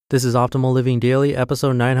This is Optimal Living Daily,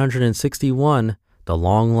 episode 961, The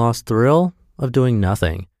Long Lost Thrill of Doing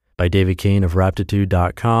Nothing, by David Cain of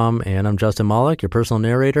Raptitude.com, and I'm Justin Malik, your personal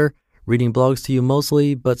narrator, reading blogs to you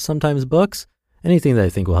mostly, but sometimes books, anything that I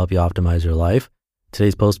think will help you optimize your life.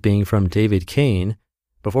 Today's post being from David Cain.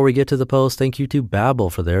 Before we get to the post, thank you to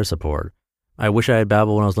Babbel for their support. I wish I had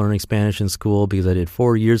Babbel when I was learning Spanish in school because I did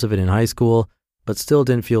 4 years of it in high school, but still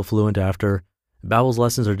didn't feel fluent after. Babbel's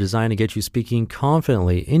lessons are designed to get you speaking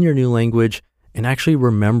confidently in your new language and actually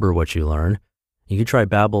remember what you learn. You can try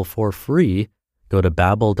Babbel for free. Go to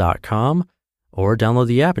Babbel.com or download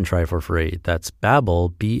the app and try it for free. That's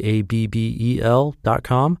Babbel, Babbel.com,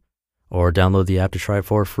 or download the app to try it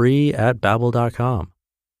for free at Babbel.com.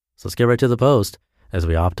 So let's get right to the post as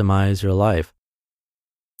we optimize your life.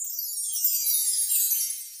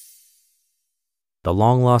 The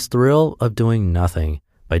Long Lost Thrill of Doing Nothing,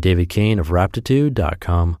 by David Cain of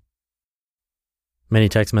Raptitude.com. Many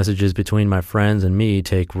text messages between my friends and me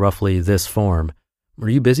take roughly this form. Are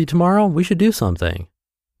you busy tomorrow? We should do something.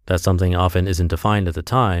 That something often isn't defined at the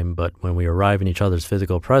time, but when we arrive in each other's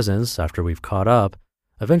physical presence after we've caught up,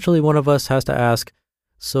 eventually one of us has to ask,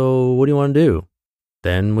 so what do you want to do?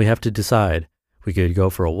 Then we have to decide. We could go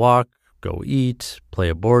for a walk, go eat, play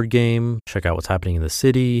a board game, check out what's happening in the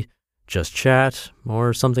city, just chat,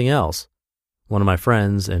 or something else. One of my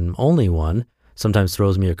friends, and only one, sometimes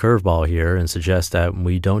throws me a curveball here and suggests that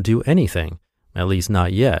we don't do anything, at least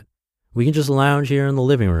not yet. We can just lounge here in the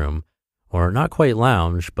living room, or not quite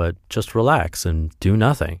lounge, but just relax and do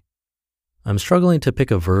nothing. I'm struggling to pick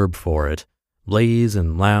a verb for it. Laze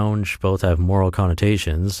and lounge both have moral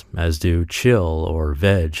connotations, as do chill or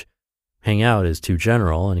veg. Hang out is too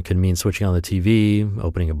general and it could mean switching on the TV,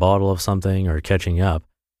 opening a bottle of something, or catching up.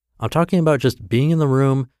 I'm talking about just being in the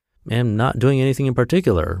room and not doing anything in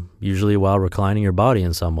particular, usually while reclining your body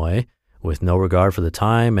in some way, with no regard for the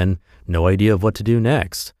time and no idea of what to do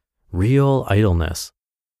next. Real idleness.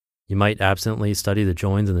 You might absently study the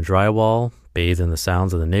joins in the drywall, bathe in the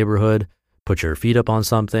sounds of the neighborhood, put your feet up on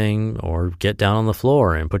something, or get down on the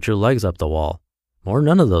floor and put your legs up the wall, or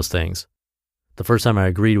none of those things. The first time I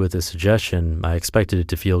agreed with this suggestion, I expected it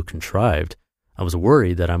to feel contrived. I was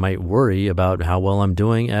worried that I might worry about how well I'm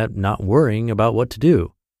doing at not worrying about what to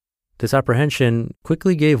do. This apprehension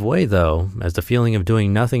quickly gave way, though, as the feeling of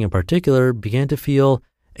doing nothing in particular began to feel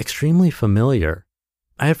extremely familiar.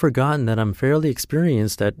 I had forgotten that I'm fairly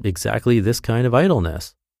experienced at exactly this kind of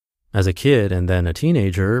idleness. As a kid and then a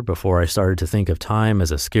teenager, before I started to think of time as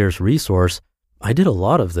a scarce resource, I did a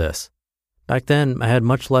lot of this. Back then, I had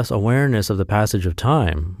much less awareness of the passage of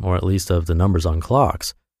time, or at least of the numbers on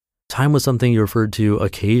clocks. Time was something you referred to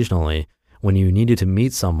occasionally when you needed to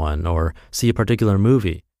meet someone or see a particular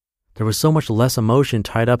movie. There was so much less emotion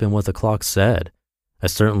tied up in what the clock said. I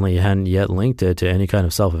certainly hadn't yet linked it to any kind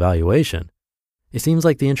of self-evaluation. It seems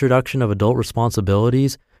like the introduction of adult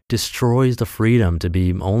responsibilities destroys the freedom to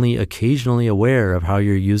be only occasionally aware of how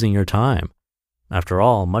you're using your time. After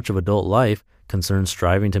all, much of adult life concerns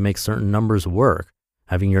striving to make certain numbers work,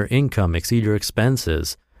 having your income exceed your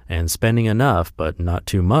expenses, and spending enough, but not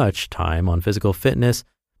too much, time on physical fitness,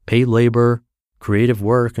 paid labor, creative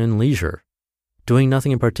work, and leisure. Doing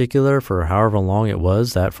nothing in particular for however long it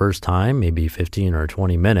was that first time, maybe 15 or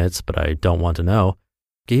 20 minutes, but I don't want to know,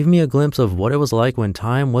 gave me a glimpse of what it was like when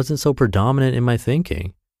time wasn't so predominant in my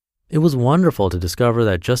thinking. It was wonderful to discover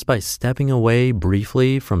that just by stepping away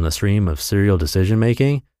briefly from the stream of serial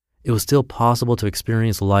decision-making, it was still possible to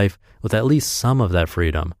experience life with at least some of that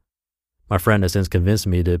freedom. My friend has since convinced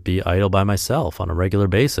me to be idle by myself on a regular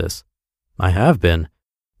basis. I have been.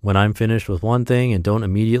 When I'm finished with one thing and don't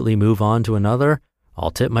immediately move on to another, I'll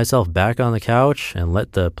tip myself back on the couch and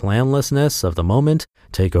let the planlessness of the moment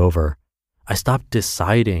take over. I stop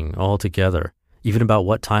deciding altogether, even about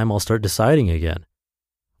what time I'll start deciding again.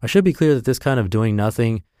 I should be clear that this kind of doing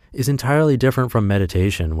nothing is entirely different from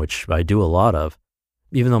meditation, which I do a lot of.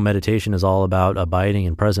 Even though meditation is all about abiding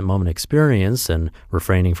in present moment experience and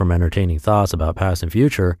refraining from entertaining thoughts about past and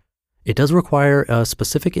future, it does require a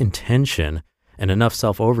specific intention and enough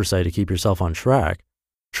self-oversight to keep yourself on track.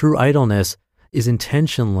 True idleness is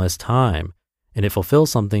intentionless time, and it fulfills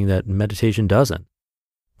something that meditation doesn't.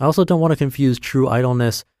 I also don't want to confuse true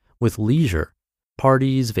idleness with leisure.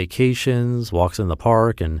 Parties, vacations, walks in the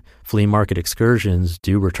park, and flea market excursions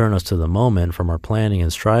do return us to the moment from our planning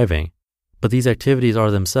and striving. But these activities are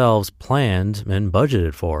themselves planned and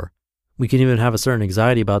budgeted for. We can even have a certain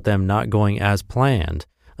anxiety about them not going as planned,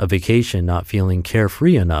 a vacation not feeling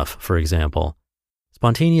carefree enough, for example.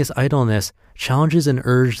 Spontaneous idleness challenges an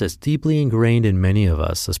urge that's deeply ingrained in many of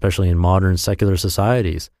us, especially in modern secular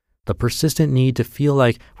societies, the persistent need to feel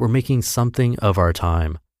like we're making something of our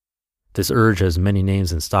time. This urge has many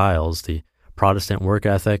names and styles: the Protestant work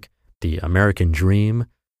ethic, the American dream,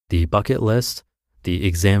 the bucket list, the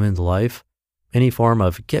examined life, any form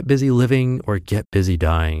of get busy living or get busy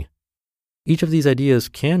dying. Each of these ideas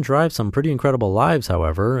can drive some pretty incredible lives,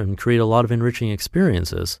 however, and create a lot of enriching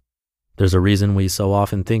experiences. There's a reason we so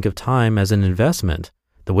often think of time as an investment.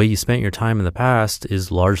 The way you spent your time in the past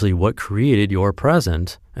is largely what created your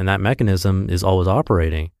present, and that mechanism is always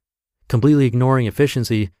operating. Completely ignoring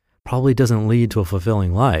efficiency probably doesn't lead to a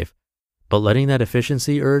fulfilling life, but letting that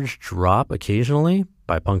efficiency urge drop occasionally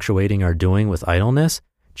by punctuating our doing with idleness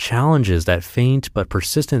challenges that faint but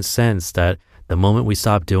persistent sense that the moment we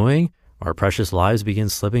stop doing, our precious lives begin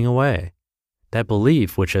slipping away. That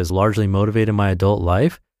belief, which has largely motivated my adult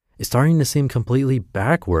life, is starting to seem completely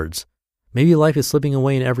backwards. Maybe life is slipping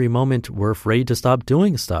away in every moment we're afraid to stop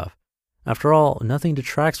doing stuff. After all, nothing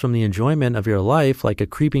detracts from the enjoyment of your life like a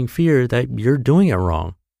creeping fear that you're doing it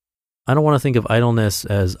wrong. I don't want to think of idleness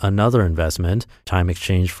as another investment, time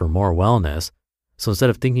exchanged for more wellness. So instead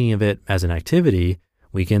of thinking of it as an activity,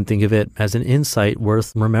 we can think of it as an insight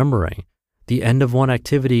worth remembering. The end of one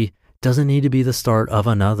activity doesn't need to be the start of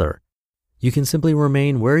another. You can simply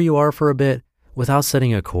remain where you are for a bit without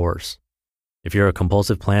setting a course. If you're a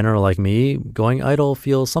compulsive planner like me, going idle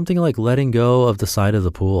feels something like letting go of the side of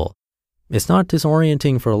the pool. It's not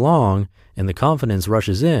disorienting for long, and the confidence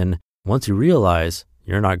rushes in once you realize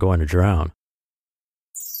you're not going to drown.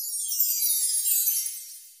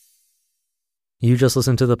 You just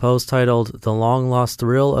listened to the post titled The Long Lost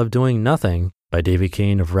Thrill of Doing Nothing by David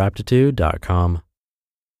Cain of Raptitude.com.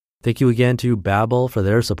 Thank you again to Babbel for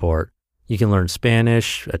their support. You can learn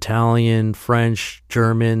Spanish, Italian, French,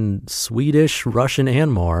 German, Swedish, Russian,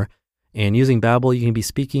 and more. And using Babbel, you can be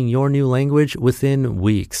speaking your new language within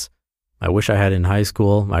weeks. I wish I had it in high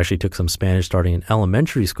school. I actually took some Spanish starting in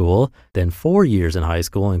elementary school, then 4 years in high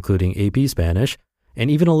school, including AP Spanish, and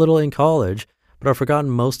even a little in college, but I've forgotten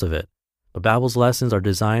most of it. But Babbel's lessons are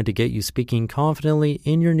designed to get you speaking confidently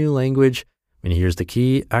in your new language. And here's the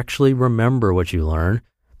key: actually remember what you learn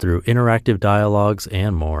through interactive dialogues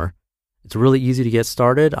and more. It's really easy to get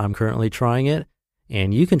started. I'm currently trying it,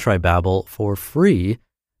 and you can try Babbel for free.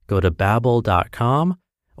 Go to Babbel.com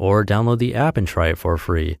or download the app and try it for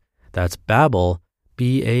free. That's Babbel,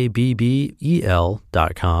 Babbel.com,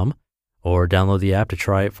 or download the app to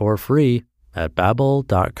try it for free at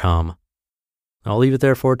Babbel.com. I'll leave it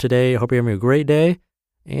there for today. I hope you're having a great day,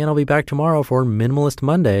 and I'll be back tomorrow for Minimalist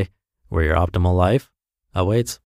Monday, where your optimal life awaits.